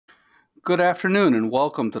Good afternoon and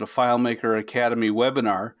welcome to the FileMaker Academy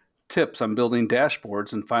webinar, Tips on Building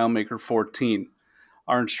Dashboards in FileMaker 14.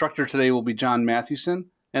 Our instructor today will be John Mathewson,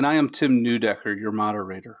 and I am Tim Neudecker, your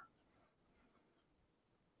moderator.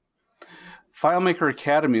 FileMaker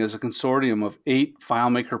Academy is a consortium of 8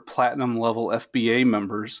 FileMaker Platinum level FBA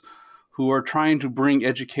members who are trying to bring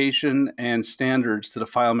education and standards to the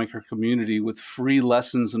FileMaker community with free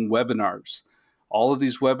lessons and webinars. All of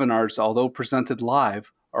these webinars, although presented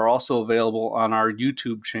live, are also available on our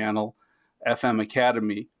YouTube channel, FM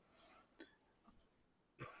Academy.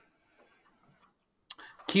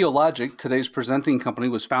 Kyo Logic, today's presenting company,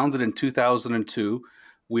 was founded in 2002.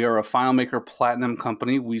 We are a FileMaker Platinum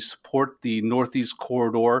company. We support the Northeast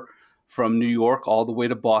Corridor from New York all the way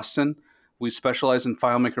to Boston. We specialize in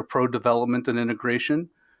FileMaker Pro development and integration.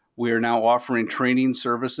 We are now offering training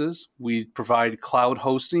services. We provide cloud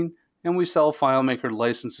hosting, and we sell FileMaker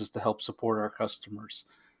licenses to help support our customers.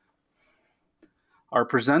 Our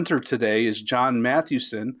presenter today is John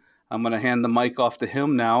Mathewson. I'm going to hand the mic off to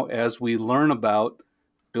him now as we learn about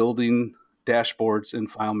building dashboards in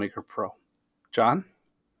FileMaker Pro. John?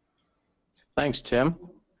 Thanks, Tim.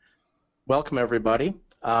 Welcome, everybody.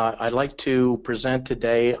 I'd like to present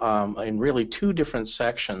today in really 2 different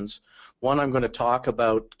sections. One, I'm going to talk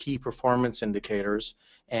about key performance indicators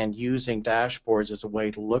and using dashboards as a way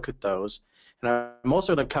to look at those. And I'm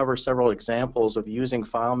also going to cover several examples of using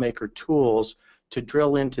FileMaker tools to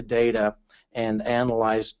drill into data and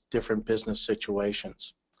analyze different business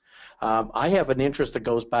situations. I have an interest that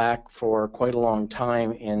goes back for quite a long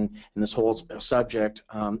time in this whole subject.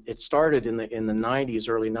 It started in the 90s,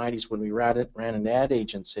 early 90s, when we ran an ad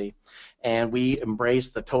agency, and we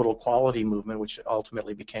embraced the total quality movement, which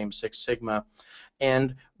ultimately became Six Sigma.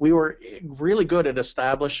 And we were really good at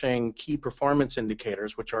establishing key performance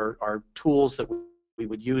indicators, which are tools that we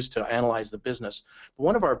would use to analyze the business. But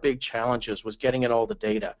one of our big challenges was getting at all the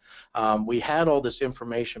data. We had all this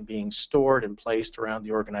information being stored and placed around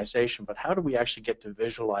the organization, but how do we actually get to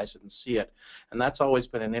visualize it and see it? And that's always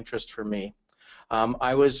been an interest for me.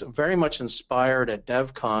 I was very much inspired at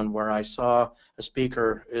DevCon, where I saw a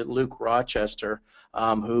speaker, Luke Rochester,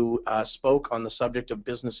 who spoke on the subject of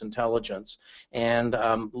business intelligence. And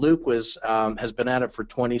Luke has been at it for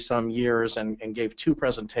 20-some years and gave 2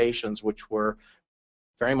 presentations which were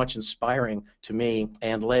very much inspiring to me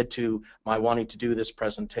and led to my wanting to do this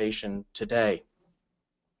presentation today.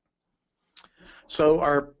 So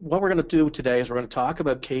what we're going to do today is we're going to talk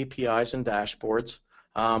about KPIs and dashboards.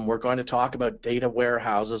 We're going to talk about data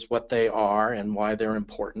warehouses, what they are and why they're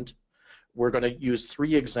important. We're going to use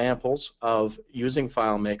 3 examples of using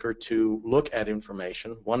FileMaker to look at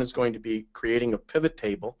information. One is going to be creating a pivot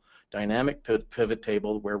table, dynamic pivot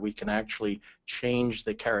table, where we can actually change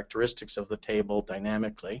the characteristics of the table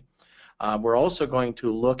dynamically. We're also going to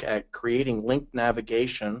look at creating linked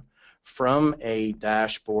navigation from a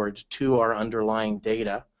dashboard to our underlying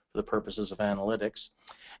data for the purposes of analytics.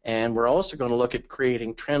 And we're also going to look at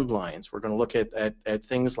creating trend lines. We're going to look at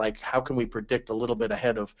things like how can we predict a little bit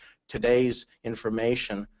ahead of today's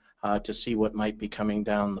information to see what might be coming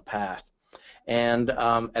down the path. And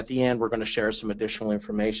at the end, we're going to share some additional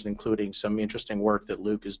information, including some interesting work that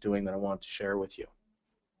Luke is doing that I want to share with you.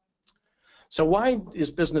 So why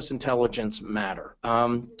does business intelligence matter?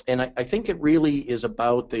 And I think it really is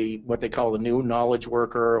about what they call the new knowledge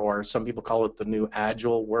worker, or some people call it the new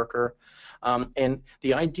agile worker. And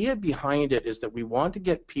the idea behind it is that we want to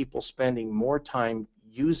get people spending more time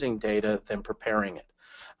using data than preparing it.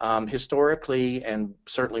 Historically, and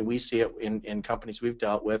certainly we see it in companies we've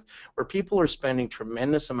dealt with, where people are spending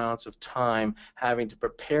tremendous amounts of time having to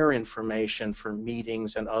prepare information for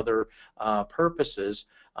meetings and other purposes,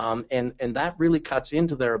 and that really cuts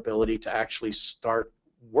into their ability to actually start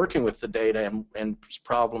working with the data and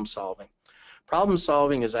problem solving. Problem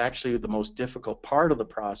solving is actually the most difficult part of the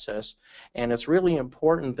process, and it's really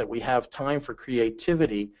important that we have time for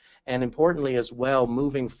creativity, and importantly as well,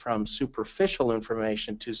 moving from superficial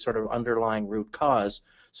information to sort of underlying root cause,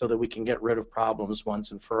 so that we can get rid of problems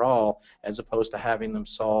once and for all, as opposed to having them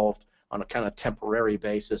solved on a kind of temporary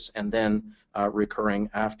basis and then recurring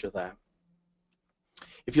after that.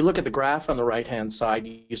 If you look at the graph on the right-hand side,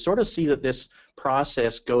 you sort of see that this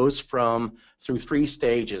process goes through 3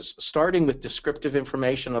 stages, starting with descriptive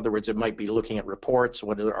information. In other words, it might be looking at reports,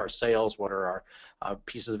 what are our sales, what are our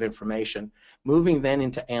pieces of information, moving then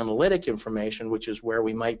into analytic information, which is where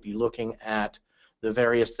we might be looking at the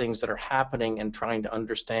various things that are happening and trying to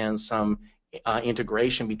understand some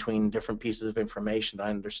integration between different pieces of information to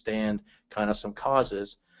understand kind of some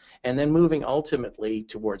causes, and then moving ultimately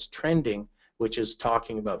towards trending, which is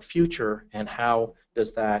talking about future and how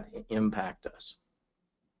does that impact us.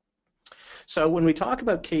 So when we talk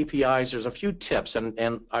about KPIs, there's a few tips,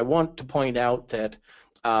 and I want to point out that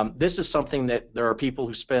this is something that there are people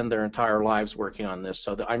who spend their entire lives working on this,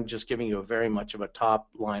 so that I'm just giving you a very much of a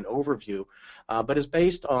top-line overview, but it's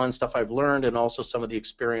based on stuff I've learned and also some of the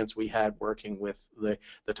experience we had working with the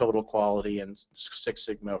total quality and Six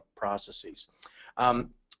Sigma processes.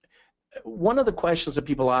 One of the questions that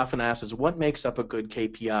people often ask is what makes up a good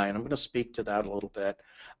KPI, and I'm going to speak to that a little bit.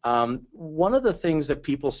 One of the things that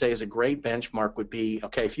people say is a great benchmark would be,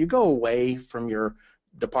 okay, if you go away from your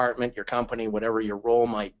department, your company, whatever your role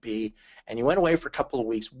might be, and you went away for a couple of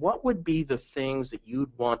weeks, what would be the things that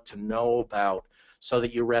you'd want to know about so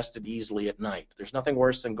that you rested easily at night? There's nothing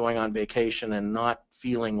worse than going on vacation and not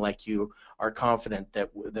feeling like you are confident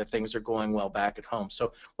that things are going well back at home.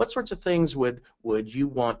 So what sorts of things would you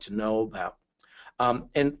want to know about?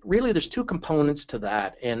 And really, there's two components to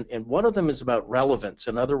that, and one of them is about relevance.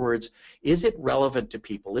 In other words, is it relevant to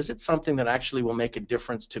people? Is it something that actually will make a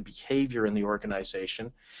difference to behavior in the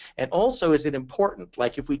organization? And also, is it important?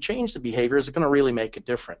 Like, if we change the behavior, is it going to really make a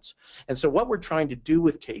difference? And so what we're trying to do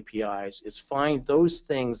with KPIs is find those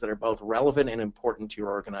things that are both relevant and important to your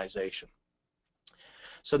organization.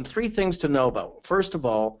 So three things to know about. First of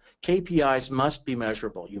all, KPIs must be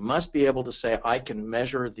measurable. You must be able to say, I can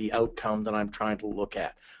measure the outcome that I'm trying to look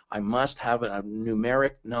at. I must have a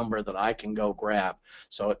numeric number that I can go grab.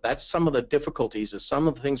 So that's some of the difficulties, is some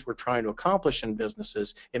of the things we're trying to accomplish in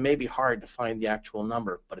businesses, it may be hard to find the actual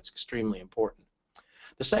number, but it's extremely important.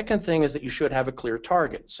 The second thing is that you should have a clear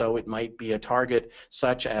target. So it might be a target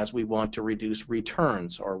such as we want to reduce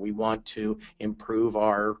returns, or we want to improve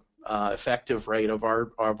our effective rate of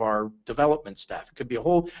our development staff. It could be a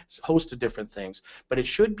whole host of different things, but it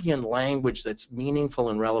should be in language that's meaningful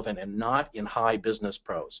and relevant and not in high business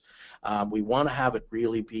prose. We want to have it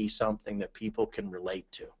really be something that people can relate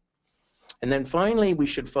to. And then finally, we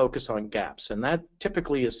should focus on gaps, and that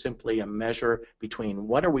typically is simply a measure between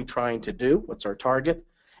what are we trying to do, what's our target,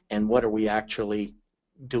 and what are we actually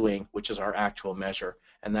doing, which is our actual measure,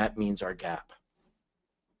 and that means our gap.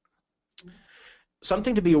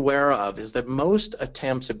 Something to be aware of is that most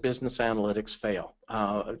attempts at business analytics fail.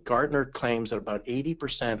 Gartner claims that about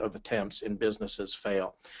 80% of attempts in businesses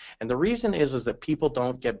fail. And the reason is that people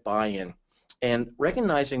don't get buy-in. And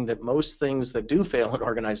recognizing that most things that do fail in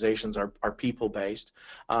organizations are people-based,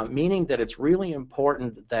 meaning that it's really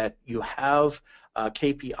important that you have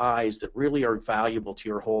KPIs that really are valuable to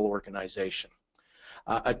your whole organization.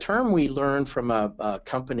 A term we learned from a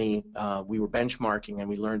company, we were benchmarking and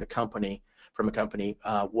we learned from a company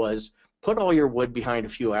was put all your wood behind a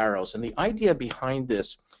few arrows. And the idea behind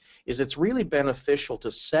this is it's really beneficial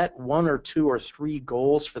to set 1 or 2 or 3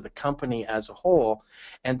 goals for the company as a whole,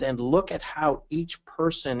 and then look at how each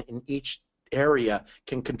person in each area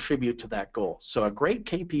can contribute to that goal. So a great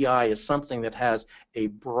KPI is something that has a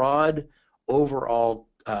broad overall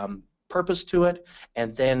purpose to it,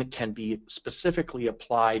 and then can be specifically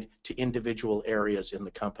applied to individual areas in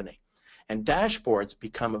the company. And dashboards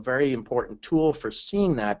become a very important tool for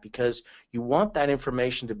seeing that, because you want that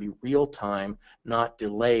information to be real time, not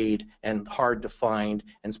delayed and hard to find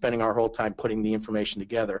and spending our whole time putting the information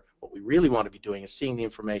together. What we really want to be doing is seeing the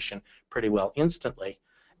information pretty well instantly,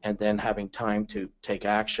 and then having time to take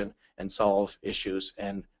action and solve issues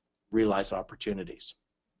and realize opportunities.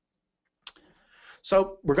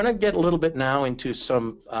 So we're going to get a little bit now into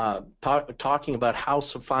some talking about how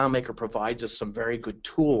FileMaker provides us some very good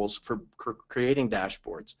tools for creating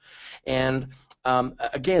dashboards. And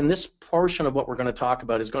again, this portion of what we're going to talk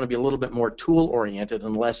about is going to be a little bit more tool-oriented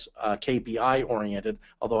and less KPI-oriented,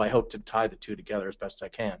 although I hope to tie the two together as best I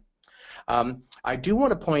can. I do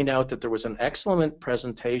want to point out that there was an excellent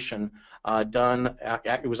presentation done.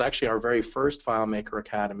 It was actually our very first FileMaker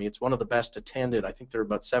Academy. It's one of the best attended. I think there are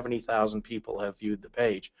about 70,000 people have viewed the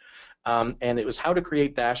page. And it was how to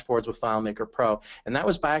create dashboards with FileMaker Pro. And that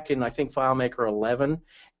was back in, I think, FileMaker 11.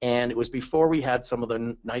 And it was before we had some of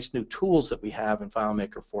the nice new tools that we have in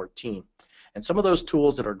FileMaker 14. And some of those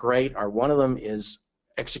tools that are great are, one of them is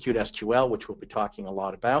Execute SQL, which we'll be talking a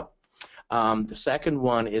lot about. The second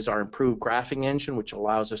one is our improved graphing engine, which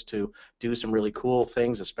allows us to do some really cool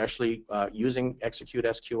things, especially using Execute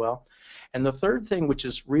SQL. And the third thing, which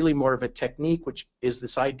is really more of a technique, which is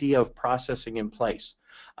this idea of processing in place.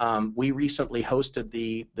 We recently hosted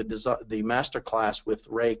the masterclass with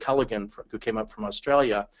Ray Culligan, who came up from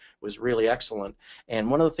Australia. It was really excellent. And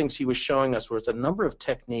one of the things he was showing us was a number of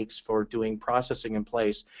techniques for doing processing in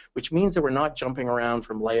place, which means that we're not jumping around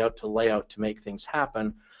from layout to layout to make things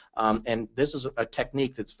happen. And this is a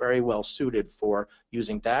technique that's very well suited for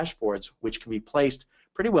using dashboards, which can be placed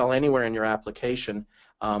pretty well anywhere in your application,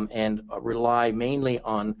 and rely mainly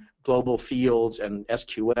on global fields and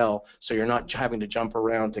SQL, so you're not having to jump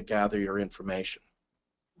around to gather your information.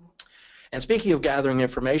 And speaking of gathering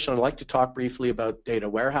information, I'd like to talk briefly about data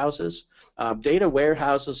warehouses. Data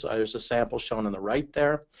warehouses, there's a sample shown on the right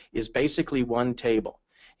there, is basically one table.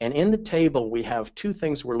 And in the table, we have two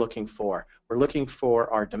things we're looking for. We're looking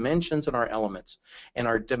for our dimensions and our elements. And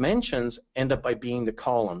our dimensions end up by being the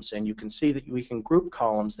columns. And you can see that we can group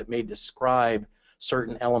columns that may describe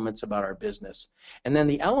certain elements about our business. And then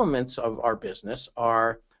the elements of our business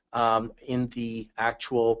are in the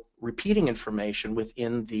actual repeating information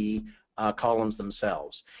within the columns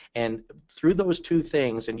themselves. And through those two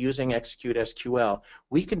things and using Execute SQL,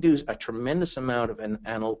 we can do a tremendous amount of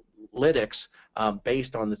analytics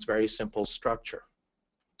based on this very simple structure.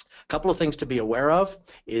 A couple of things to be aware of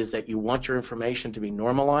is that you want your information to be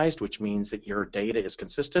normalized, which means that your data is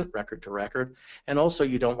consistent, record to record, and also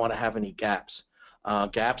you don't want to have any gaps.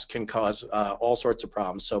 Gaps can cause all sorts of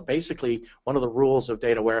problems. So basically, one of the rules of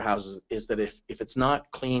data warehouses is that if it's not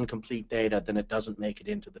clean, complete data, then it doesn't make it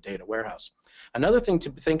into the data warehouse. Another thing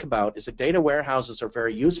to think about is that data warehouses are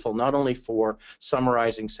very useful not only for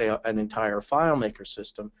summarizing, say, an entire FileMaker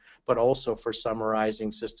system, but also for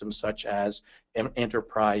summarizing systems such as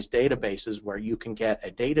enterprise databases where you can get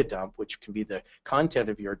a data dump, which can be the content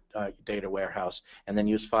of your data warehouse, and then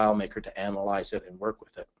use FileMaker to analyze it and work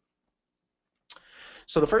with it.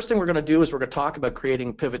 So the first thing we're going to do is we're going to talk about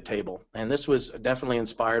creating pivot table, and this was definitely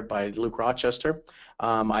inspired by Luke Rochester.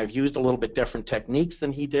 I've used a little bit different techniques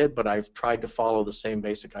than he did, but I've tried to follow the same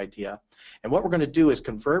basic idea. And what we're going to do is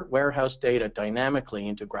convert warehouse data dynamically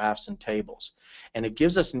into graphs and tables, and it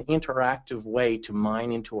gives us an interactive way to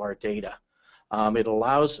mine into our data. It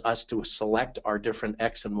allows us to select our different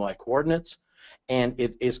X and Y coordinates, and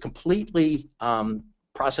it is completely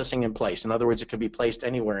processing in place. In other words, it can be placed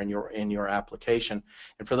anywhere in your application.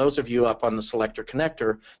 And for those of you up on the selector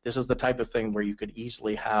connector, this is the type of thing where you could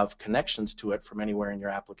easily have connections to it from anywhere in your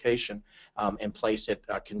application and place it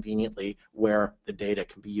conveniently where the data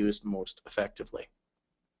can be used most effectively.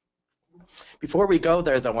 Before we go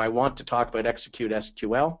there, though, I want to talk about Execute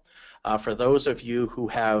SQL. For those of you who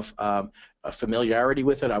have a familiarity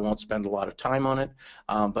with it, I won't spend a lot of time on it,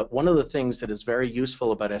 but one of the things that is very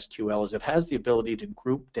useful about SQL is it has the ability to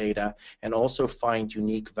group data and also find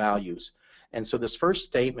unique values. And so this first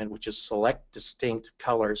statement, which is select distinct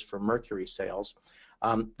colors for Mercury sales,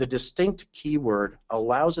 the distinct keyword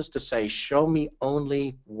allows us to say, show me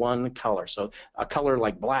only one color. So a color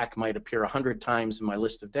like black might appear 100 times in my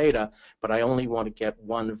list of data, but I only want to get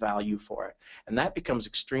one value for it. And that becomes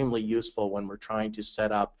extremely useful when we're trying to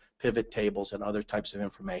set up pivot tables and other types of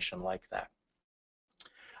information like that.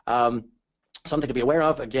 Something to be aware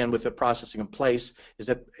of, again, with the processing in place, is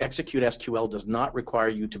that Execute SQL does not require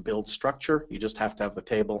you to build structure. You just have to have the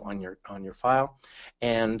table on your file,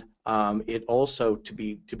 and it also to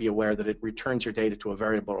be aware that it returns your data to a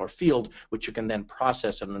variable or field, which you can then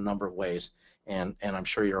process in a number of ways. And I'm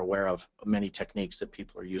sure you're aware of many techniques that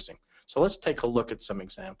people are using. So let's take a look at some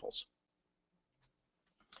examples.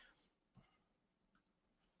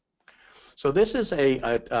 So this is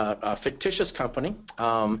a fictitious company,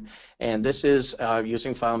 and this is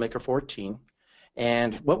using FileMaker 14.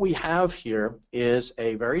 And what we have here is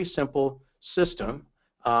a very simple system,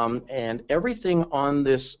 and everything on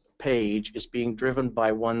this page is being driven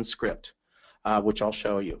by one script, which I'll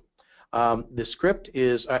show you. The script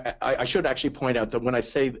is, I should actually point out that when I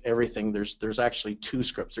say everything, there's actually two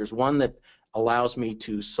scripts. There's one that allows me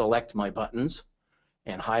to select my buttons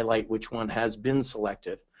and highlight which one has been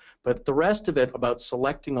selected. But the rest of it about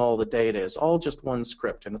selecting all the data is all just one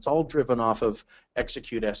script, and it's all driven off of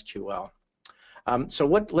Execute SQL. So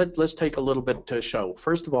let's take a little bit to show.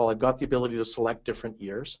 First of all, I've got the ability to select different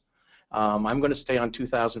years. I'm going to stay on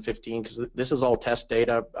 2015 because this is all test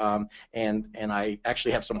data, and I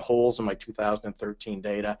actually have some holes in my 2013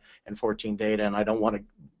 data and 14 data, and I don't want to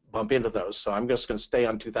bump into those. So I'm just going to stay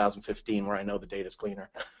on 2015 where I know the data is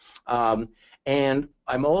cleaner. And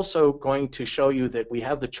I'm also going to show you that we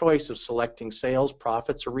have the choice of selecting sales,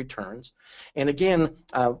 profits, or returns. And again,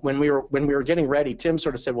 when we were getting ready, Tim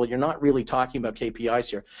sort of said, well, you're not really talking about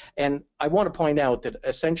KPIs here. And I want to point out that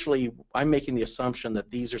essentially I'm making the assumption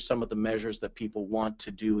that these are some of the measures that people want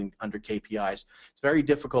to do under KPIs. It's very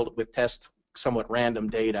difficult with test somewhat random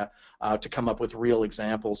data to come up with real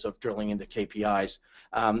examples of drilling into KPIs.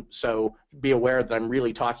 So be aware that I'm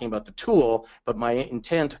really talking about the tool, but my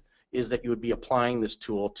intent is that you would be applying this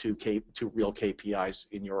tool to real KPIs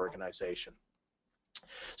in your organization.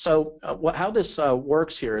 So how this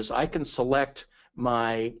works here is I can select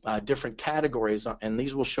my different categories, and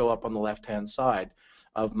these will show up on the left-hand side.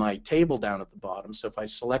 of my table down at the bottom. So if I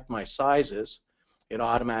select my sizes, it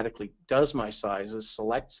automatically does my sizes,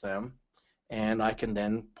 selects them, and I can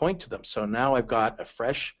then point to them. So now I've got a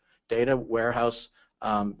fresh data warehouse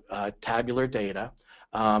tabular data.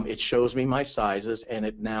 It shows me my sizes, and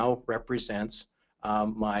it now represents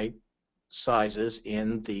my sizes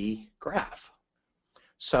in the graph.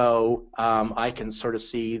 So I can sort of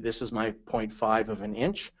see this is my 0.5 of an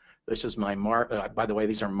inch. This is my by the way,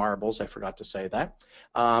 these are marbles. I forgot to say that.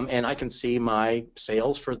 And I can see my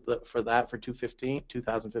sales for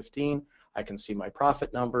 2015. I can see my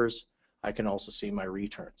profit numbers. I can also see my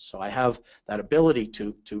returns. So I have that ability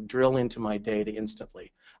to drill into my data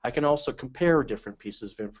instantly. I can also compare different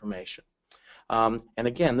pieces of information. And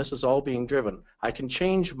again, this is all being driven. I can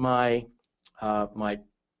change my my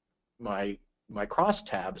cross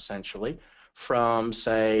tab essentially from,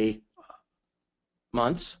 say,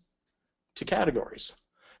 months to categories.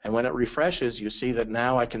 And when it refreshes, you see that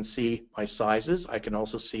now I can see my sizes. I can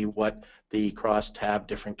also see what the cross tab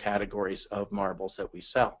different categories of marbles that we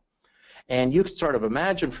sell. And you can sort of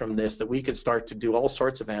imagine from this that we could start to do all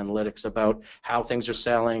sorts of analytics about how things are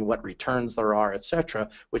selling, what returns there are, etc.,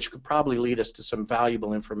 which could probably lead us to some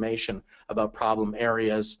valuable information about problem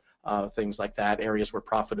areas, things like that, areas where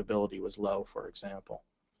profitability was low, for example.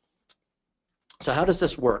 So how does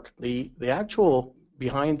this work? The actual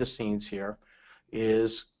behind the scenes here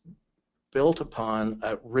is built upon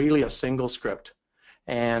really a single script,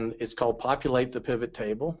 and it's called populate the pivot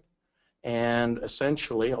table. And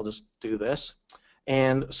essentially, I'll just do this.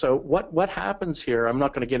 And so what happens here, I'm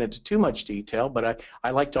not going to get into too much detail, but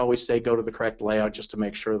I like to always say go to the correct layout just to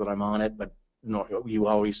make sure that I'm on it, but no, you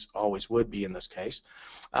always would be in this case.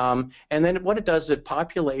 And then what it does, it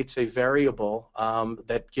populates a variable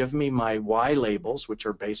that give me my Y labels, which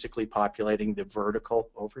are basically populating the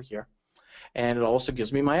vertical over here. And it also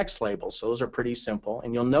gives me my X labels. So those are pretty simple.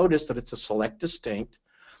 And you'll notice that it's a select distinct.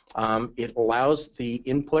 It allows the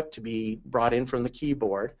input to be brought in from the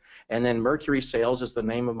keyboard, and then Mercury Sales is the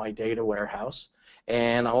name of my data warehouse,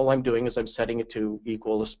 and all I'm doing is I'm setting it to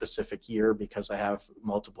equal a specific year because I have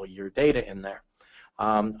multiple year data in there.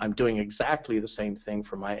 I'm doing exactly the same thing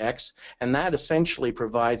for my X, and that essentially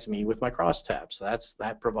provides me with my crosstabs. So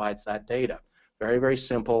that provides that data. Very, very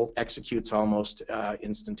simple, executes almost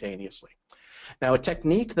instantaneously. Now, a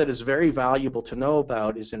technique that is very valuable to know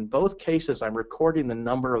about is in both cases I'm recording the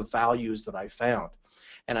number of values that I found.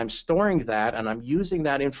 And I'm storing that, and I'm using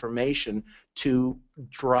that information to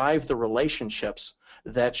drive the relationships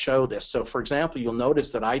that show this. So, for example, you'll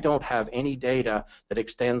notice that I don't have any data that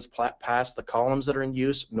extends past the columns that are in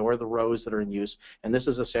use nor the rows that are in use, and this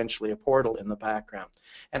is essentially a portal in the background.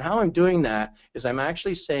 And how I'm doing that is I'm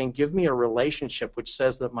actually saying give me a relationship which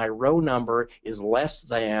says that my row number is less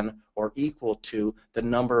than or equal to the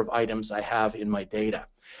number of items I have in my data.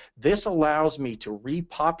 This allows me to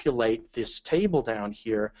repopulate this table down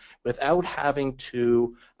here without having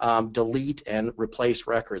to delete and replace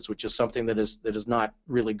records, which is something that is not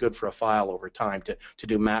really good for a file over time, to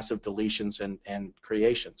do massive deletions and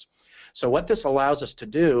creations. So what this allows us to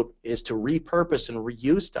do is to repurpose and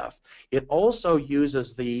reuse stuff. It also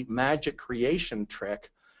uses the magic creation trick,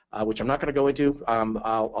 which I'm not going to go into.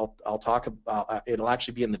 I'll talk about. It'll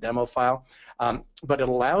actually be in the demo file, but it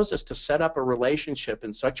allows us to set up a relationship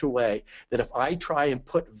in such a way that if I try and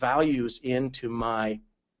put values into my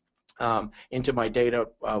data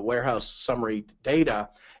warehouse summary data,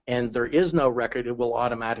 and there is no record, it will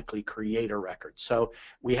automatically create a record. So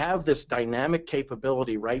we have this dynamic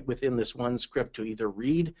capability right within this one script to either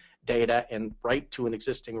read data and write to an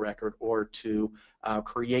existing record or to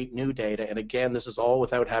create new data. And again, this is all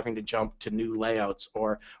without having to jump to new layouts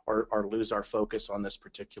or lose our focus on this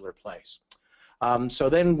particular place. So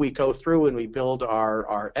then we go through and we build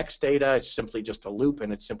our X data. It's simply just a loop,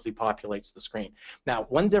 and it simply populates the screen. Now,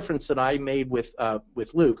 one difference that I made with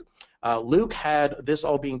Luke, Luke had this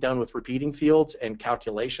all being done with repeating fields and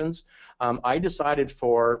calculations. I decided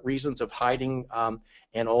for reasons of hiding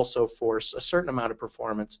and also for a certain amount of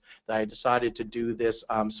performance that I decided to do this.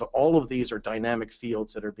 So all of these are dynamic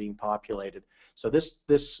fields that are being populated. So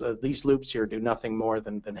these loops here do nothing more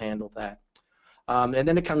than handle that. And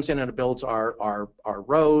then it comes in and it builds our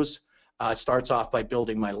rows. It starts off by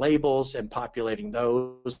building my labels and populating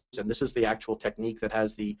those. And this is the actual technique that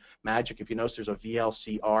has the magic. If you notice, there's a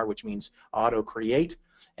VLCR, which means auto create.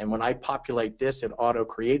 And when I populate this, it auto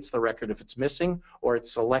creates the record if it's missing, or it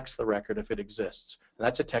selects the record if it exists. And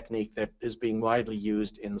that's a technique that is being widely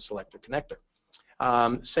used in the selector connector.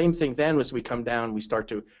 Same thing then as we come down, we start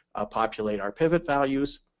to populate our pivot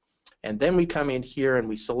values. And then we come in here and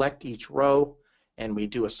we select each row. and we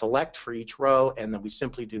do a select for each row, and then we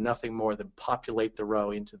simply do nothing more than populate the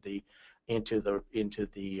row into the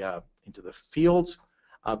fields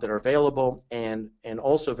that are available, and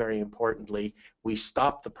also very importantly, we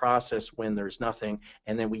stop the process when there's nothing,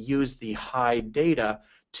 and then we use the hide data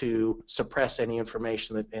to suppress any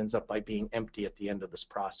information that ends up by being empty at the end of this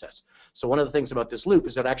process. So one of the things about this loop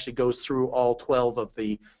is it actually goes through all 12 of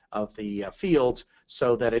the fields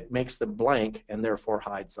so that it makes them blank and therefore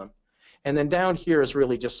hides them. And then down here is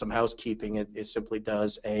really just some housekeeping. It simply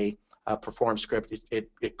does a perform script.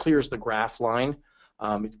 It clears the graph line.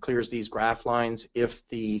 It clears these graph lines if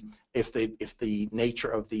the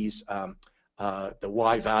nature of these the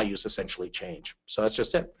y values essentially change. So that's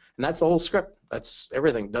just it, and that's the whole script. That's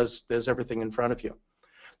everything. Does everything in front of you.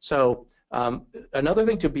 So another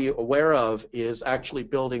thing to be aware of is actually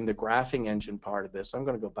building the graphing engine part of this. I'm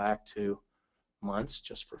going to go back to months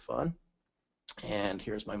just for fun, and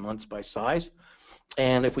here's my months by size.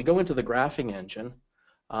 And if we go into the graphing engine,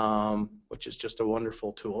 which is just a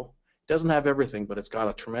wonderful tool. It doesn't have everything, but it's got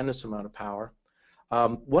a tremendous amount of power.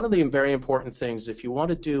 One of the very important things, if you want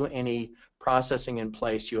to do any processing in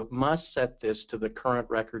place, you must set this to the current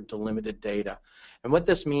record delimited data. And what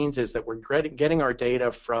this means is that we're getting our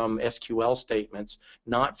data from SQL statements,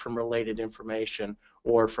 not from related information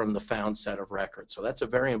or from the found set of records. So that's a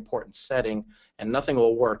very important setting, and nothing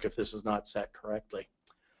will work if this is not set correctly.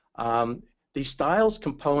 The styles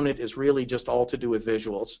component is really just all to do with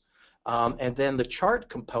visuals. And then the chart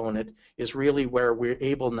component is really where we're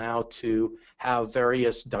able now to have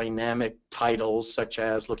various dynamic titles, such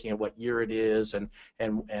as looking at what year it is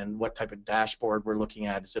and what type of dashboard we're looking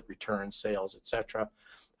at. Is it return, sales, etc.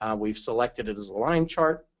 We've selected it as a line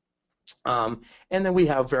chart. And then we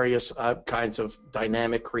have various kinds of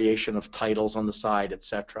dynamic creation of titles on the side,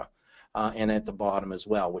 etc. And at the bottom as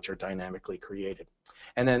well, which are dynamically created.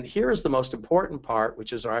 And then here is the most important part,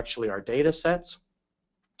 which is actually our data sets.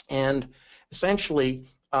 And essentially,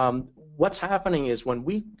 what's happening is when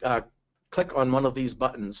we click on one of these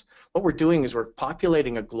buttons, what we're doing is we're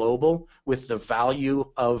populating a global with the value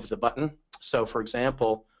of the button. So for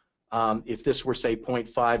example, if this were, say,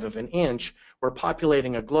 0.5 of an inch, we're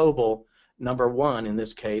populating a global, number 1 in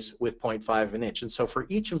this case, with 0.5 of an inch. And so for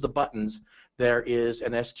each of the buttons, there is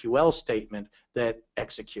an SQL statement that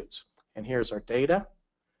executes. And here's our data.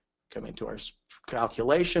 Come into our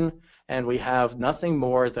calculation, and we have nothing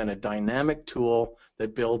more than a dynamic tool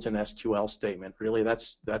that builds an SQL statement. Really,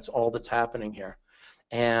 that's all that's happening here.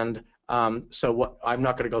 And so I'm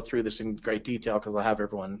not going to go through this in great detail because I'll have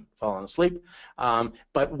everyone falling asleep.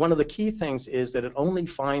 But one of the key things is that it only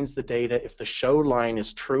finds the data if the show line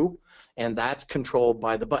is true, and that's controlled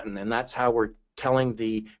by the button. And that's how we're telling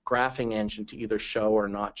the graphing engine to either show or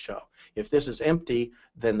not show. If this is empty,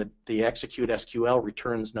 then the execute SQL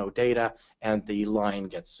returns no data, and the line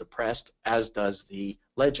gets suppressed, as does the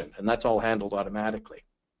legend, and that's all handled automatically.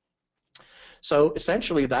 So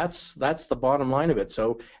essentially, that's the bottom line of it.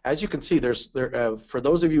 So as you can see, for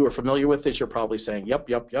those of you who are familiar with this, you're probably saying, yep,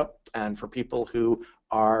 yep, yep. And for people who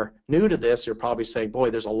are new to this, you're probably saying, boy,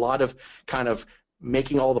 there's a lot of kind of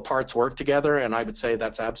making all the parts work together, and I would say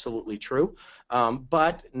that's absolutely true.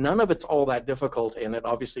 But none of it's all that difficult, and it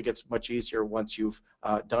obviously gets much easier once you've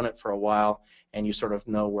done it for a while and you sort of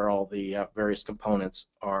know where all the various components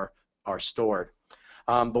are stored.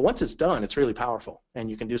 But once it's done, it's really powerful,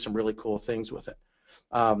 and you can do some really cool things with it.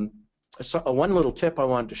 So one little tip I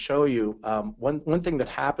wanted to show you, one thing that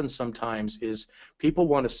happens sometimes is people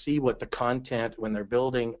want to see what the content when they're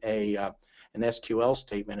building an SQL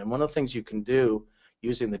statement, and one of the things you can do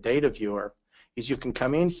using the data viewer is you can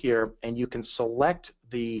come in here and you can select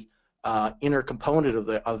the inner component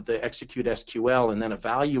of the execute SQL and then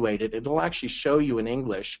evaluate it. It'll actually show you in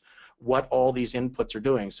English what all these inputs are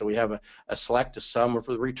doing. So we have a select a sum of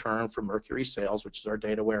the return for Mercury sales, which is our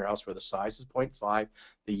data warehouse, where the size is 0.5,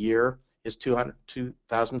 the year is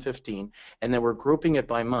 2015, and then we're grouping it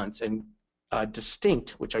by months. And distinct,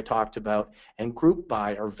 which I talked about, and group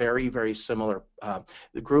by are very, very similar.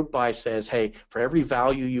 The group by says, hey, for every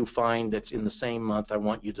value you find that's in the same month, I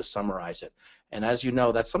want you to summarize it. And as you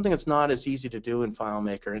know, that's something that's not as easy to do in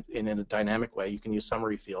FileMaker in a dynamic way. You can use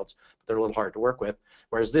summary fields, but they're a little hard to work with,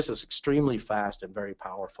 whereas this is extremely fast and very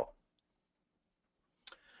powerful.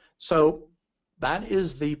 So that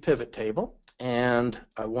is the pivot table, and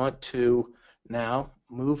I want to now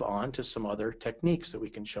move on to some other techniques that we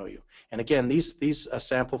can show you. And again, these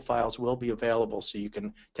sample files will be available, so you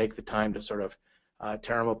can take the time to sort of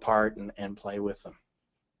tear them apart and play with them.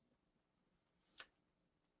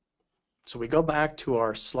 So we go back to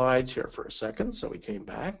our slides here for a second. So we came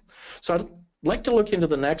back. So like to look into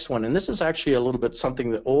the next one, and this is actually a little bit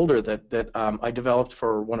something that older that I developed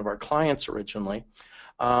for one of our clients originally,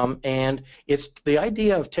 and it's the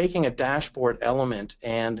idea of taking a dashboard element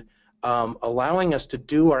and allowing us to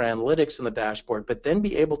do our analytics in the dashboard, but then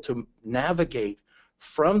be able to navigate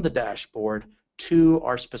from the dashboard to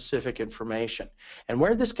our specific information. And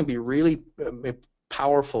where this can be really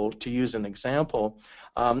powerful, to use an example,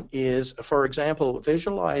 is, for example,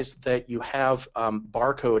 visualize that you have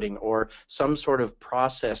barcoding or some sort of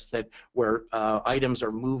process that where items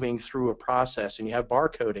are moving through a process and you have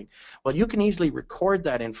barcoding. Well, you can easily record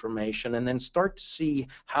that information and then start to see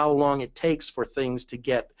how long it takes for things to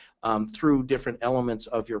get through different elements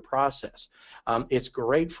of your process. It's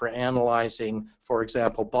great for analyzing, for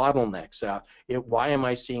example, bottlenecks. Why am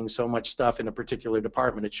I seeing so much stuff in a particular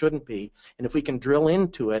department? It shouldn't be. And if we can drill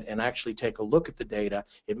into it and actually take a look at the data,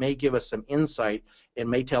 it may give us some insight. It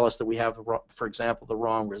may tell us that we have, for example, the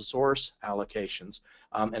wrong resource allocations,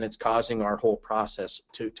 and it's causing our whole process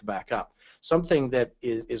to back up. Something that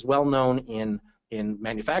is well known in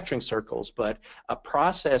manufacturing circles, but a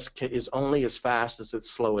process is only as fast as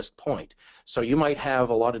its slowest point. So you might have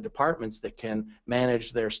a lot of departments that can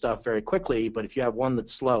manage their stuff very quickly, but if you have one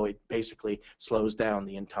that's slow, it basically slows down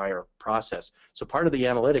the entire process. So part of the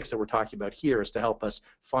analytics that we're talking about here is to help us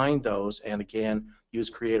find those and, again, use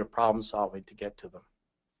creative problem solving to get to them.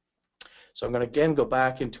 So I'm going to, again, go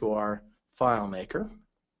back into our FileMaker,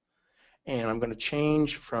 and I'm going to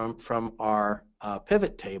change from our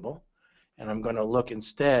pivot table. And I'm going to look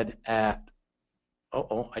instead at,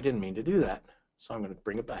 I didn't mean to do that, so I'm going to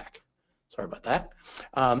bring it back. Sorry about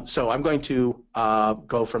that. So I'm going to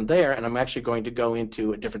go from there, and I'm actually going to go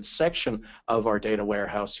into a different section of our data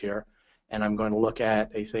warehouse here, and I'm going to look at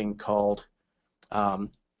a thing called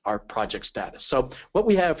our project status. So what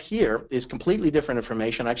we have here is completely different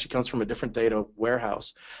information. Actually comes from a different data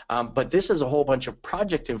warehouse, but this is a whole bunch of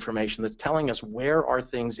project information that's telling us where are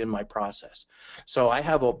things in my process. So I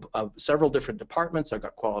have several different departments. I've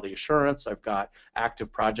got quality assurance, I've got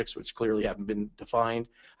active projects which clearly haven't been defined,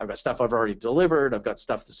 I've got stuff I've already delivered, I've got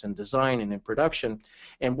stuff that's in design and in production,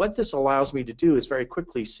 and what this allows me to do is very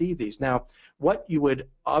quickly see these. Now what you would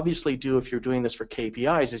obviously do if you're doing this for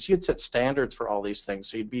KPIs is you'd set standards for all these things,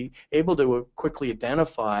 so you'd be able to quickly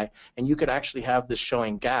identify, and you could actually have this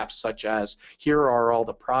showing gaps, such as here are all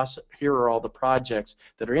the projects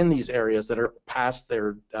that are in these areas that are past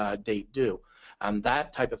their date due.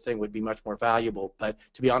 That type of thing would be much more valuable, but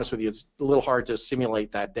to be honest with you, it's a little hard to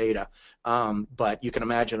simulate that data. But you can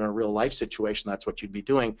imagine in a real life situation, that's what you'd be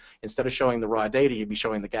doing. Instead of showing the raw data, you'd be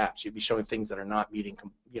showing the gaps. You'd be showing things that are not meeting,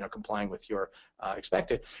 complying with your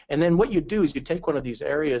expected. And then what you'd do is you'd take one of these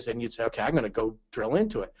areas and you'd say, okay, I'm going to go drill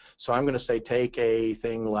into it. So I'm going to say take a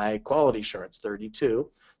thing like quality assurance 32.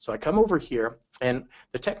 So I come over here, and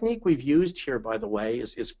the technique we've used here, by the way,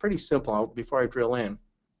 is pretty simple. Before I drill in,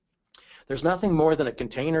 there's nothing more than a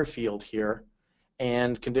container field here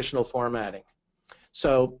and conditional formatting.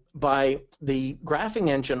 So by the graphing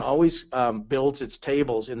engine always builds its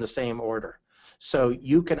tables in the same order. So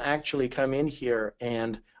you can actually come in here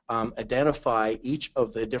and identify each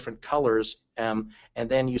of the different colors, and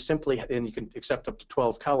then you can accept up to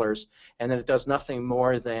 12 colors, and then it does nothing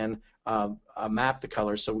more than map the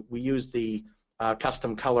colors. So we use the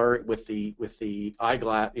custom color with the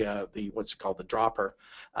eyeglass, what's it called, the dropper,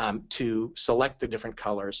 to select the different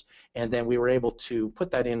colors, and then we were able to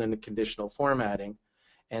put that in the conditional formatting,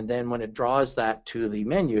 and then when it draws that to the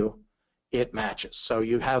menu, it matches. So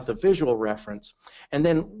you have the visual reference, and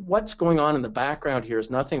then what's going on in the background here is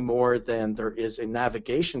nothing more than there is a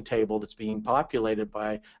navigation table that's being populated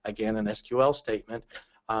by, again, an SQL statement.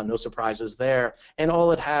 No surprises there. And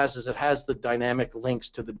all it has is the dynamic links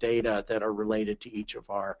to the data that are related to each of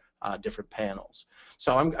our different panels.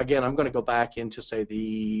 So I'm going to go back into, say,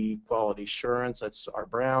 the quality assurance. That's our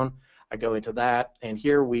brown. I go into that, and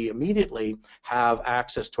here we immediately have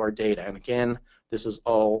access to our data. And again, this is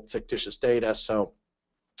all fictitious data. So,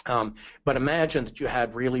 but imagine that you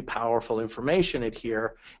had really powerful information in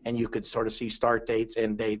here, and you could sort of see start dates,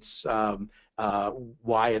 end dates,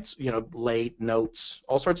 why it's late, notes,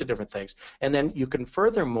 all sorts of different things. And then you can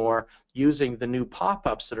furthermore, using the new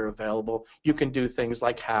pop-ups that are available, you can do things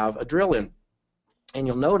like have a drill in. And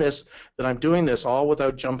you'll notice that I'm doing this all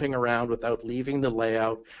without jumping around, without leaving the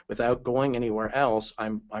layout, without going anywhere else.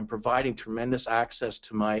 I'm providing tremendous access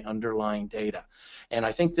to my underlying data. And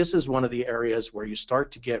I think this is one of the areas where you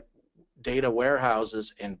start to get data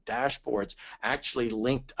warehouses and dashboards actually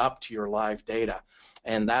linked up to your live data.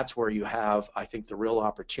 And that's where you have, I think, the real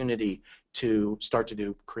opportunity to start to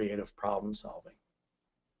do creative problem solving.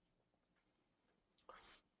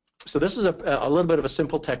 So this is a little bit of a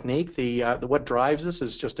simple technique. What drives this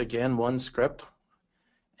is just, again, one script.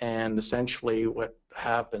 And essentially what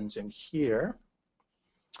happens in here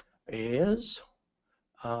is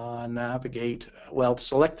navigate, well,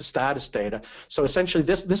 select the status data. So essentially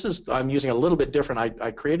this is, I'm using a little bit different.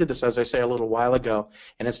 I created this, as I say, a little while ago.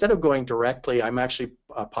 And instead of going directly, I'm actually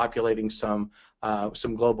populating some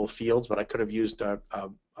global fields, but I could have used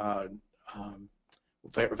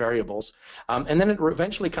variables. And then it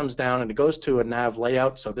eventually comes down and it goes to a nav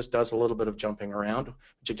layout. So this does a little bit of jumping around,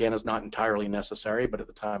 which again is not entirely necessary, but at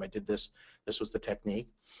the time I did this, this was the technique.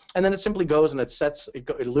 And then it simply goes and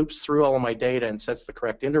it loops through all of my data and sets the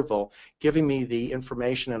correct interval, giving me the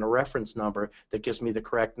information and a reference number that gives me the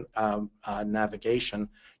correct navigation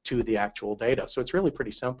to the actual data. So it's really pretty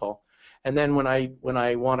simple. And then when I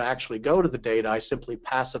want to actually go to the data, I simply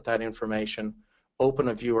pass it that information, open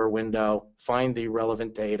a viewer window, find the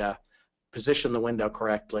relevant data, position the window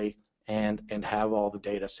correctly, and have all the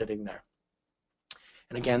data sitting there.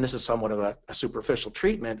 And again, this is somewhat of a superficial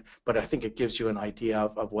treatment, but I think it gives you an idea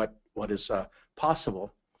of what is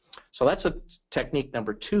possible. So that's a technique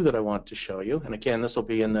number 2 that I want to show you. And again, this will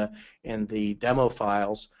be in the demo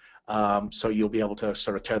files, so you'll be able to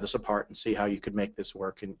sort of tear this apart and see how you could make this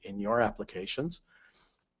work in your applications.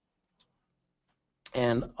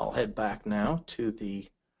 And I'll head back now to the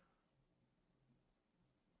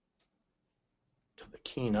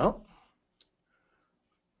keynote.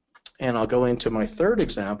 And I'll go into my third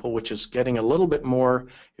example, which is getting a little bit more,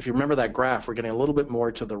 if you remember that graph, we're getting a little bit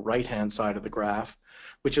more to the right-hand side of the graph,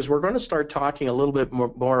 which is we're going to start talking a little bit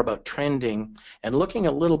more about trending and looking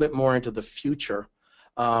a little bit more into the future,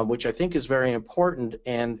 which I think is very important,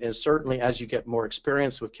 and is certainly as you get more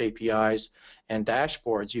experience with KPIs and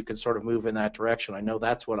dashboards, you can sort of move in that direction. I know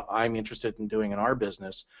that's what I'm interested in doing in our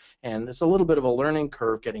business, and it's a little bit of a learning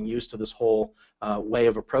curve getting used to this whole way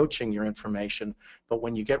of approaching your information, but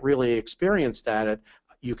when you get really experienced at it,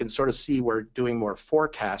 you can sort of see where doing more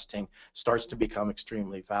forecasting starts to become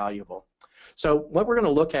extremely valuable. So what we're going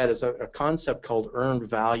to look at is a concept called earned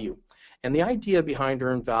value. And the idea behind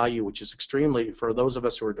earned value, which is extremely, for those of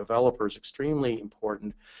us who are developers, extremely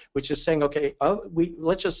important, which is saying, okay,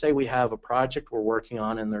 let's just say we have a project we're working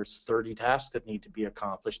on and there's 30 tasks that need to be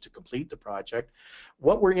accomplished to complete the project.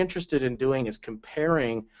 What we're interested in doing is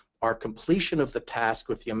comparing our completion of the task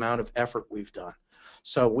with the amount of effort we've done.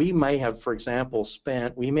 So we may have, for example,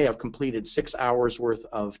 we may have completed 6 hours worth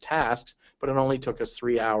of tasks, but it only took us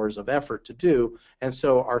 3 hours of effort to do, and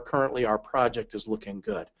so currently our project is looking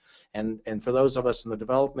good. And for those of us in the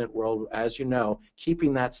development world, as you know,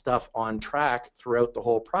 keeping that stuff on track throughout the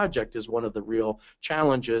whole project is one of the real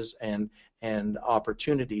challenges and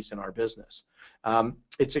opportunities in our business.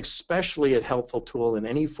 It's especially a helpful tool in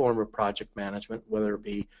any form of project management, whether it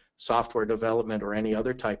be software development or any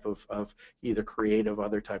other type of either creative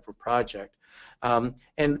other type of project.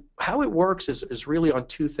 And how it works is really on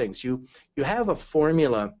 2 things. You have a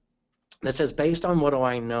formula that says, based on what do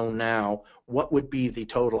I know now, what would be the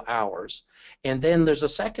total hours? And then there's a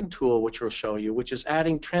second tool which we'll show you, which is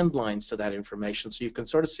adding trend lines to that information, so you can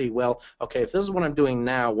sort of see, well, okay, if this is what I'm doing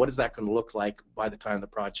now, what is that going to look like by the time the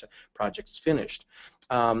project's finished?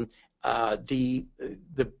 The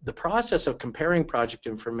process of comparing project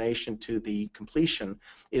information to the completion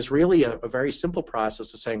is really a very simple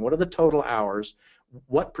process of saying, what are the total hours,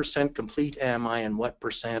 what % complete am I, and what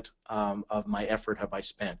 % of my effort have I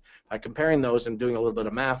spent? By comparing those and doing a little bit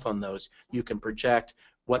of math on those, you can project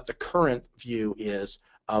what the current view is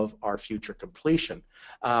of our future completion.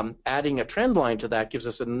 Adding a trend line to that gives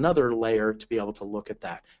us another layer to be able to look at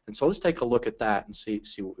that. And so let's take a look at that and see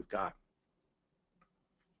what we've got.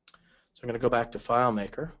 So I'm going to go back to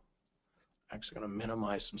FileMaker. I'm actually going to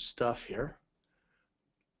minimize some stuff here.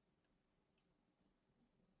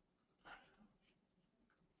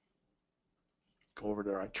 Go over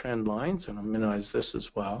to our trend lines, and I'll minimize this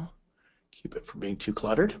as well. Keep it from being too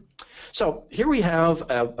cluttered. So here we have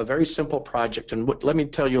a very simple project, and let me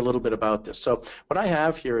tell you a little bit about this. So what I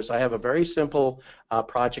have here is I have a very simple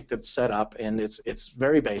project that's set up, and it's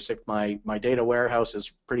very basic. My data warehouse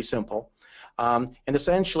is pretty simple. And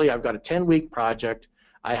essentially, I've got a 10-week project.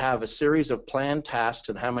 I have a series of planned tasks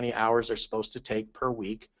and how many hours they're supposed to take per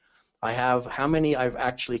week. I have how many I've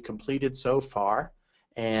actually completed so far,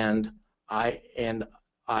 and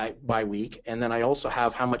by week, and then I also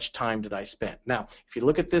have how much time did I spend. Now, if you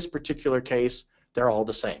look at this particular case, they're all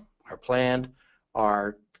the same. Our planned,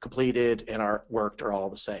 our completed, and our worked are all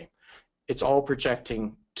the same. It's all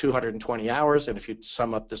projecting 220 hours, and if you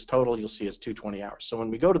sum up this total, you'll see it's 220 hours. So when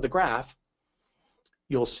we go to the graph,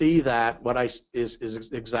 you'll see that what is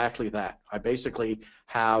exactly that. I basically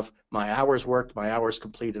have my hours worked, my hours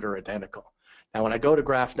completed are identical. Now when I go to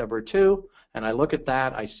graph number 2 and I look at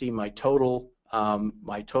that, I see my total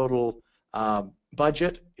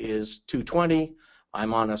budget is 220.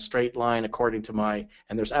 I'm on a straight line according to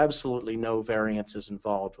and there's absolutely no variances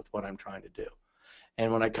involved with what I'm trying to do.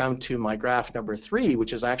 And when I come to my graph number 3,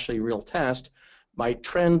 which is actually a real test, my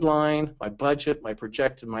trend line, my budget, my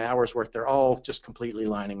projected, my hours worked, they're all just completely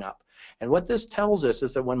lining up. And what this tells us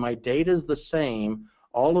is that when my data is the same,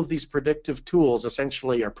 all of these predictive tools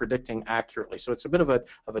essentially are predicting accurately. So it's a bit of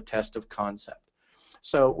a test of concept.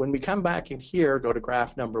 So when we come back in here, go to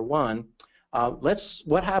graph number 1,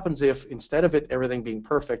 what happens if instead of everything being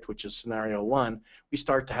perfect, which is scenario 1, we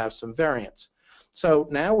start to have some variance? So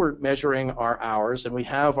now we're measuring our hours, and we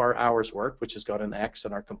have our hours worked, which has got an X,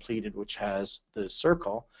 and our completed, which has the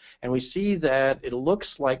circle. And we see that it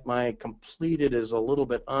looks like my completed is a little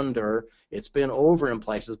bit under. It's been over in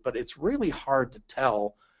places, but it's really hard to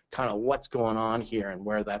tell kind of what's going on here and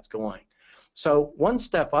where that's going. So one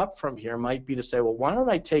step up from here might be to say, well, why don't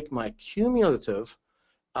I take my cumulative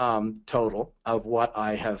total of what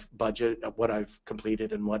I have budgeted, of what I've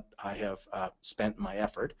completed, and what I have spent my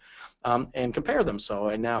effort, and compare them. So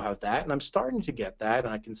I now have that, and I'm starting to get that,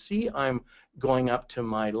 and I can see I'm going up to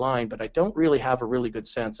my line, but I don't really have a really good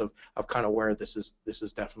sense of kind of where this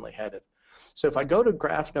is definitely headed. So if I go to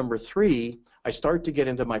graph number 3, I start to get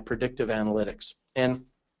into my predictive analytics. And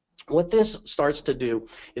what this starts to do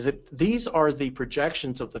is that these are the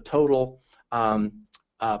projections of the total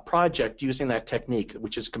project using that technique,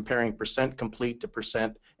 which is comparing percent complete to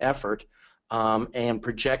percent effort, and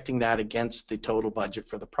projecting that against the total budget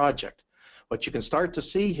for the project. What you can start to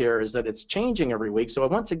see here is that it's changing every week. So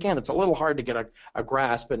once again, it's a little hard to get a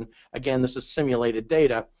grasp. And again, this is simulated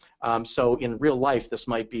data. So in real life, this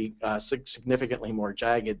might be significantly more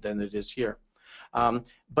jagged than it is here.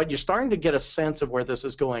 But you're starting to get a sense of where this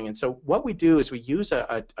is going. And so what we do is we use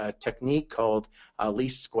a technique called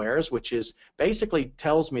least squares, which is basically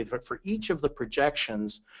tells me that for each of the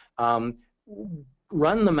projections,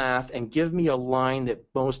 run the math and give me a line that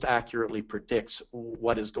most accurately predicts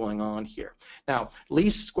what is going on here. Now,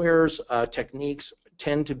 least squares techniques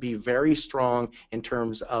tend to be very strong in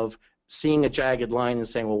terms of seeing a jagged line and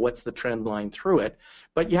saying, well, what's the trend line through it?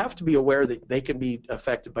 But you have to be aware that they can be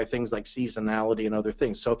affected by things like seasonality and other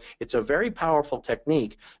things. So it's a very powerful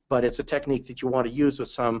technique, but it's a technique that you want to use with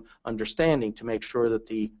some understanding to make sure that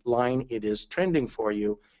the line it is trending for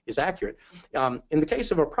you is accurate. In the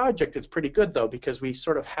case of a project, it's pretty good, though, because we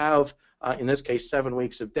sort of have, in this case, 7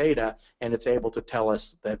 weeks of data, and it's able to tell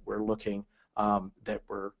us that we're looking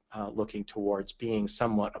towards being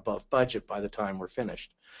somewhat above budget by the time we're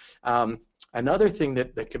finished. Another thing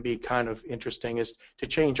that can be kind of interesting is to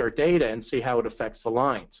change our data and see how it affects the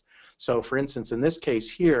lines. So for instance, in this case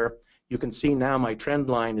here, you can see now my trend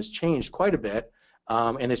line has changed quite a bit,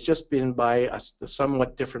 and it's just been by a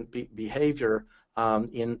somewhat different behavior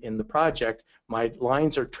in the project. My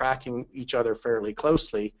lines are tracking each other fairly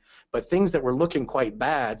closely, but things that were looking quite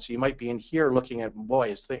bad, so you might be in here looking at,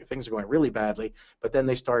 boy, things are going really badly, but then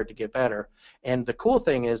they started to get better. And the cool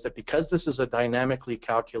thing is that because this is a dynamically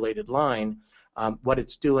calculated line, what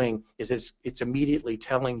it's doing is it's immediately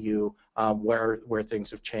telling you where things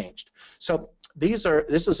have changed. So this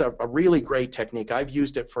is a really great technique. I've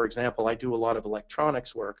used it, for example, I do a lot of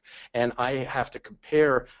electronics work, and I have to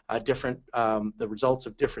compare the results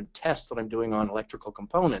of different tests that I'm doing on electrical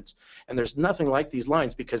components. And there's nothing like these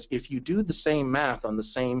lines, because if you do the same math on the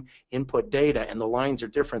same input data and the lines are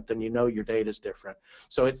different, then you know your data is different.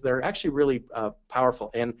 So they're actually really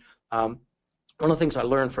powerful. And one of the things I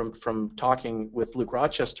learned from talking with Luke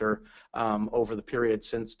Rochester over the period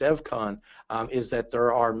since DevCon is that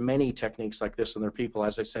there are many techniques like this, and there are people,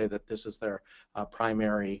 as I say, that this is their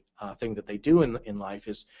primary thing that they do in life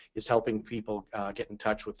is helping people get in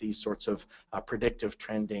touch with these sorts of predictive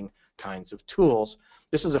trending kinds of tools.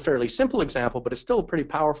 This is a fairly simple example, but it's still a pretty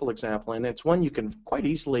powerful example, and it's one you can quite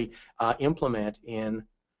easily implement in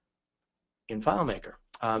FileMaker.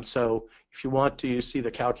 So if you want to see the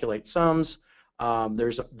calculate sums,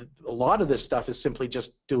 there's a lot of this stuff is simply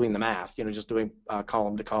just doing the math, just doing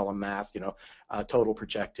column to column math, total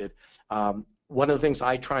projected. One of the things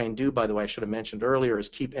I try and do, by the way, I should have mentioned earlier, is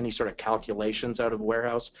keep any sort of calculations out of a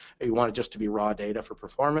warehouse. You want it just to be raw data for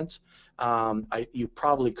performance. You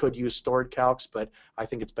probably could use stored calcs, but I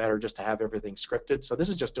think it's better just to have everything scripted. So this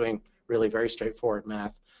is just doing really very straightforward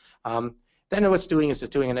math. Then what it's doing is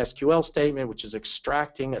it's doing an SQL statement, which is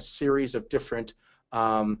extracting a series of different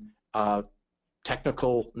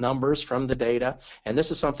technical numbers from the data, and this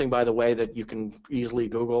is something, by the way, that you can easily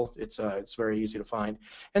Google. It's very easy to find.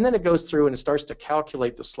 And then it goes through and it starts to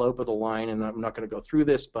calculate the slope of the line, and I'm not going to go through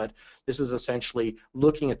this, but this is essentially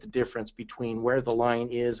looking at the difference between where the line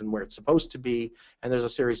is and where it's supposed to be, and there's a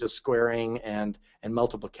series of squaring and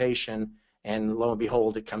multiplication, and lo and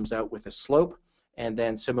behold, it comes out with a slope, and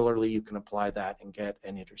then similarly you can apply that and get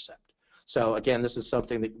an intercept. So again, this is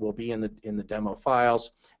something that will be in the demo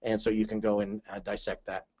files, and so you can go and dissect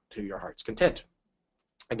that to your heart's content.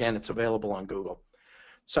 Again, it's available on Google.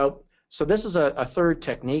 So this is a third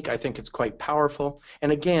technique. I think it's quite powerful.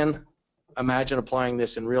 And again, imagine applying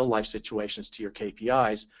this in real life situations to your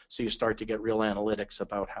KPIs, so you start to get real analytics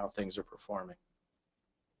about how things are performing.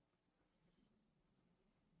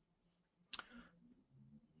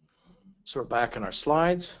 So we're back in our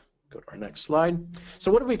slides. Go to our next slide.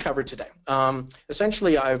 So what have we covered today?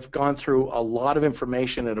 Essentially, I've gone through a lot of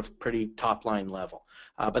information at a pretty top-line level.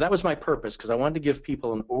 But that was my purpose, because I wanted to give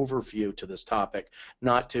people an overview to this topic,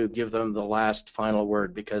 not to give them the last final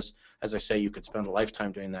word, because, as I say, you could spend a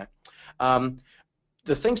lifetime doing that.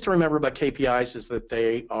 The things to remember about KPIs is that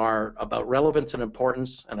they are about relevance and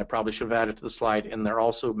importance, and I probably should have added to the slide, and they're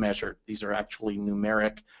also measured. These are actually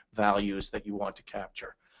numeric values that you want to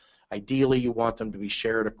capture. Ideally, you want them to be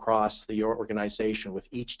shared across the organization, with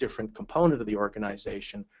each different component of the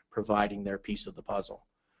organization providing their piece of the puzzle.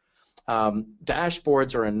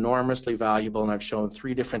 Dashboards are enormously valuable, and I've shown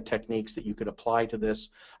 3 different techniques that you could apply to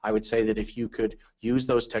this. I would say that if you could use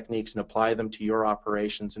those techniques and apply them to your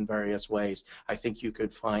operations in various ways, I think you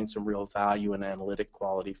could find some real value and analytic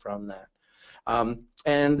quality from that.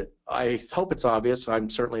 And I hope it's obvious, I'm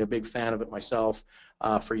certainly a big fan of it myself,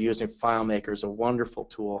 for using FileMaker. Is a wonderful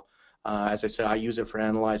tool. As I said, I use it for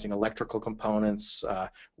analyzing electrical components.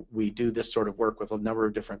 We do this sort of work with a number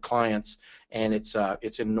of different clients, and it's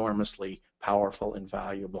enormously powerful and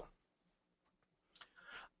valuable.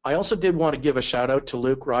 I also did want to give a shout out to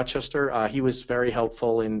Luke Rochester. He was very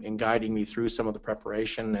helpful in guiding me through some of the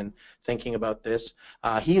preparation and thinking about this.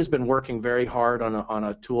 He has been working very hard on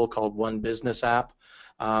a tool called One Business App.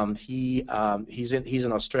 He's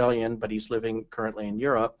an Australian, but he's living currently in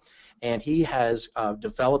Europe. And he has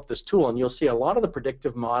developed this tool, and you'll see a lot of the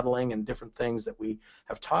predictive modeling and different things that we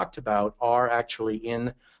have talked about are actually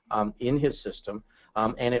in his system,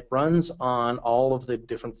 and it runs on all of the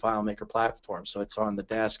different FileMaker platforms. So it's on the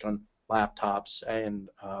desk, on laptops, and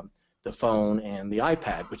the phone, and the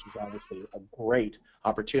iPad, which is obviously a great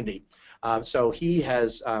opportunity. So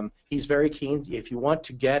he's very keen. If you want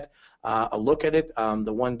to get a look at it,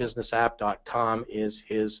 the onebusinessapp.com is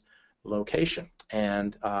his location,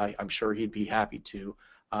 and I'm sure he'd be happy to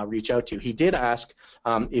reach out to you. He did ask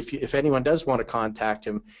if anyone does want to contact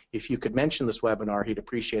him, if you could mention this webinar, he'd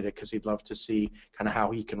appreciate it, because he'd love to see kind of how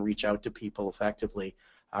he can reach out to people effectively,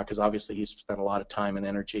 because obviously he's spent a lot of time and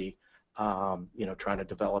energy trying to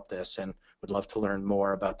develop this, and would love to learn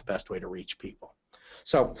more about the best way to reach people.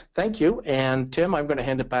 So thank you, and Tim, I'm going to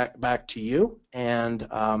hand it back to you, and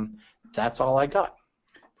that's all I got.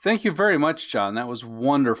 Thank you very much, John. That was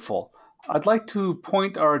wonderful. I'd like to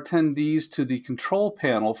point our attendees to the control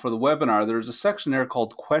panel for the webinar. There's a section there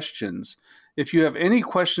called Questions. If you have any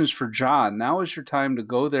questions for John, now is your time to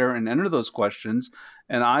go there and enter those questions,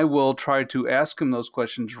 and I will try to ask him those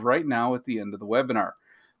questions right now at the end of the webinar.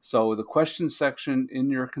 So the questions section in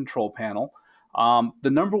your control panel. The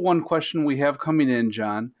number one question we have coming in,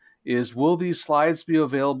 John, is will these slides be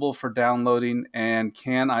available for downloading, and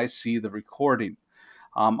can I see the recording?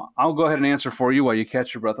 I'll go ahead and answer for you while you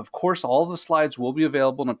catch your breath. Of course, all the slides will be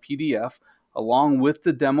available in a PDF along with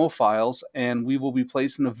the demo files, and we will be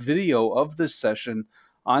placing a video of this session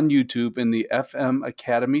on YouTube in the FM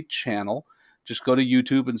Academy channel. Just go to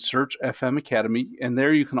YouTube and search FM Academy, and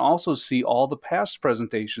there you can also see all the past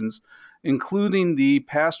presentations, including the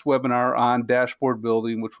past webinar on dashboard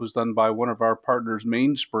building, which was done by one of our partners,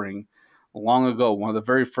 Mainspring, long ago, one of the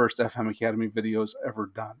very first FM Academy videos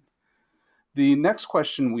ever done. The next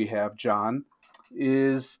question we have, John,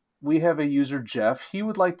 is we have a user, Jeff. He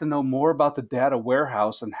would like to know more about the data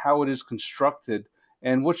warehouse and how it is constructed,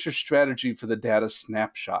 and what's your strategy for the data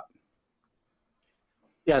snapshot?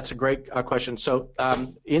 Yeah, it's a great question. So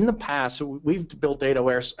in the past, we've built data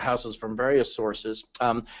warehouses from various sources,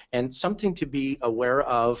 and something to be aware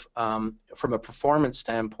of from a performance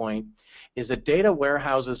standpoint is that data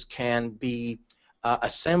warehouses can be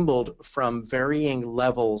assembled from varying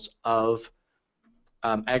levels of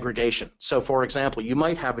aggregation. So for example, you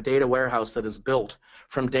might have a data warehouse that is built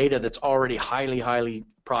from data that's already highly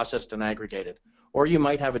processed and aggregated, or you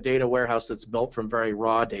might have a data warehouse that's built from very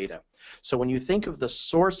raw data. So when you think of the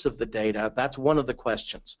source of the data, that's one of the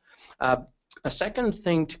questions. A second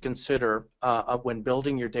thing to consider when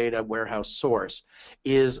building your data warehouse source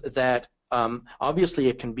is that obviously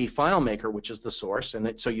it can be FileMaker, which is the source,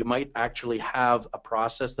 and so you might actually have a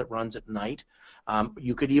process that runs at night.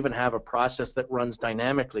 You could even have a process that runs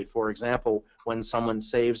dynamically. For example, when someone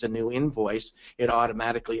saves a new invoice, it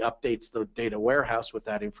automatically updates the data warehouse with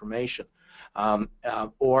that information.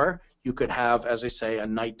 Or you could have, as I say, a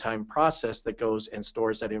nighttime process that goes and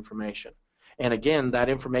stores that information. And again, that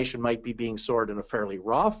information might be being stored in a fairly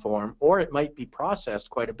raw form, or it might be processed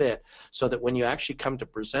quite a bit, so that when you actually come to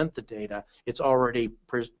present the data, it's already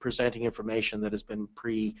presenting information that has been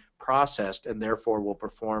pre-processed and therefore will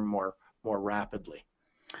perform more rapidly.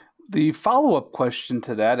 The follow-up question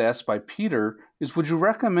to that, asked by Peter, is would you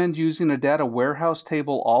recommend using a data warehouse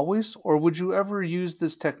table always, or would you ever use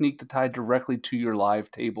this technique to tie directly to your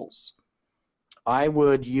live tables? I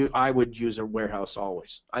would use a warehouse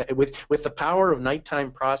always. With the power of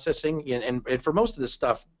nighttime processing, and for most of this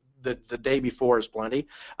stuff, the day before is plenty,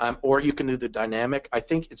 or you can do the dynamic. I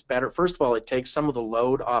think it's better. First of all, it takes some of the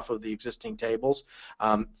load off of the existing tables.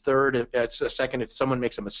 Second, if someone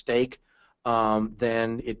makes a mistake,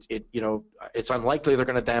 then it's unlikely they're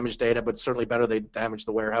going to damage data, but it's certainly better they damage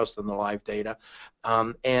the warehouse than the live data.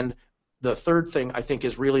 And the third thing I think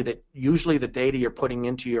is really that usually the data you're putting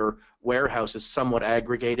into your warehouse is somewhat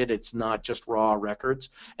aggregated. It's not just raw records,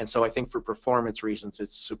 and so I think for performance reasons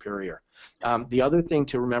it's superior. The other thing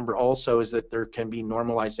to remember also is that there can be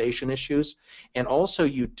normalization issues, and also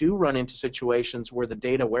you do run into situations where the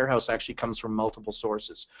data warehouse actually comes from multiple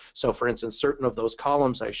sources. So for instance, certain of those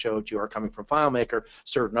columns I showed you are coming from FileMaker,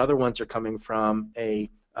 certain other ones are coming from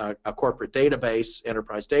a corporate database,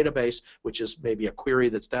 enterprise database, which is maybe a query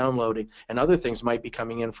that's downloading, and other things might be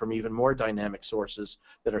coming in from even more dynamic sources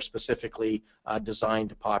that are specifically designed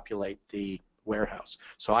to populate the warehouse.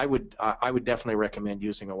 So I would definitely recommend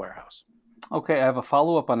using a warehouse. Okay, I have a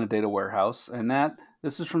follow-up on a data warehouse, and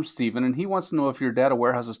this is from Stephen, and he wants to know if your data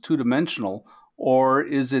warehouse is two-dimensional or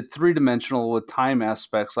is it three-dimensional with time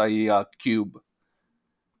aspects, i.e. cube?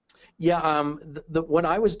 Yeah, what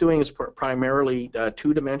I was doing is primarily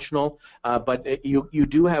two-dimensional, but you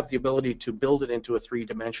do have the ability to build it into a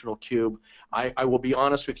three-dimensional cube. I will be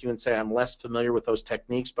honest with you and say I'm less familiar with those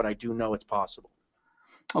techniques, but I do know it's possible.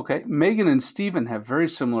 Okay, Megan and Stephen have very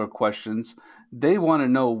similar questions. They want to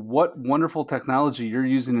know what wonderful technology you're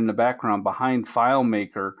using in the background behind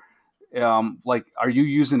FileMaker. Like, are you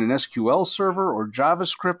using an SQL server or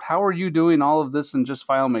JavaScript? How are you doing all of this in just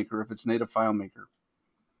FileMaker if it's native FileMaker?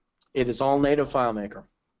 It is all native FileMaker.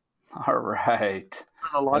 All right.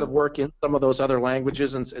 A lot of work in some of those other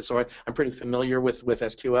languages, and so I'm pretty familiar with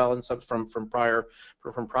SQL and some from prior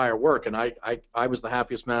work. And I was the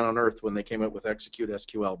happiest man on earth when they came up with Execute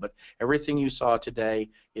SQL. But everything you saw today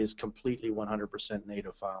is completely 100%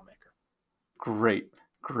 native FileMaker. Great,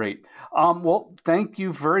 great. Well, thank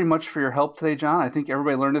you very much for your help today, John. I think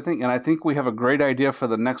everybody learned a thing, and I think we have a great idea for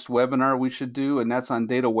the next webinar we should do, and that's on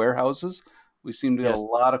data warehouses. We seem to get a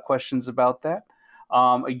lot of questions about that.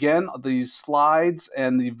 Again, the slides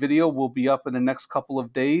and the video will be up in the next couple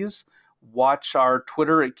of days. Watch our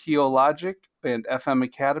Twitter at Kyo Logic and FM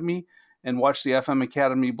Academy, and watch the FM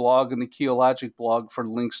Academy blog and the Kyo Logic blog for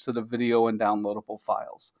links to the video and downloadable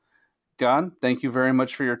files. John, thank you very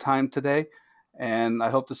much for your time today, and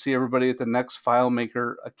I hope to see everybody at the next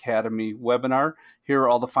FileMaker Academy webinar. Here are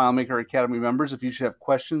all the FileMaker Academy members. If you should have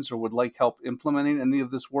questions or would like help implementing any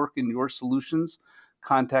of this work in your solutions,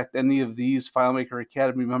 contact any of these FileMaker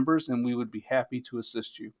Academy members and we would be happy to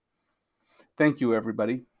assist you. Thank you,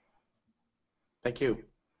 everybody. Thank you.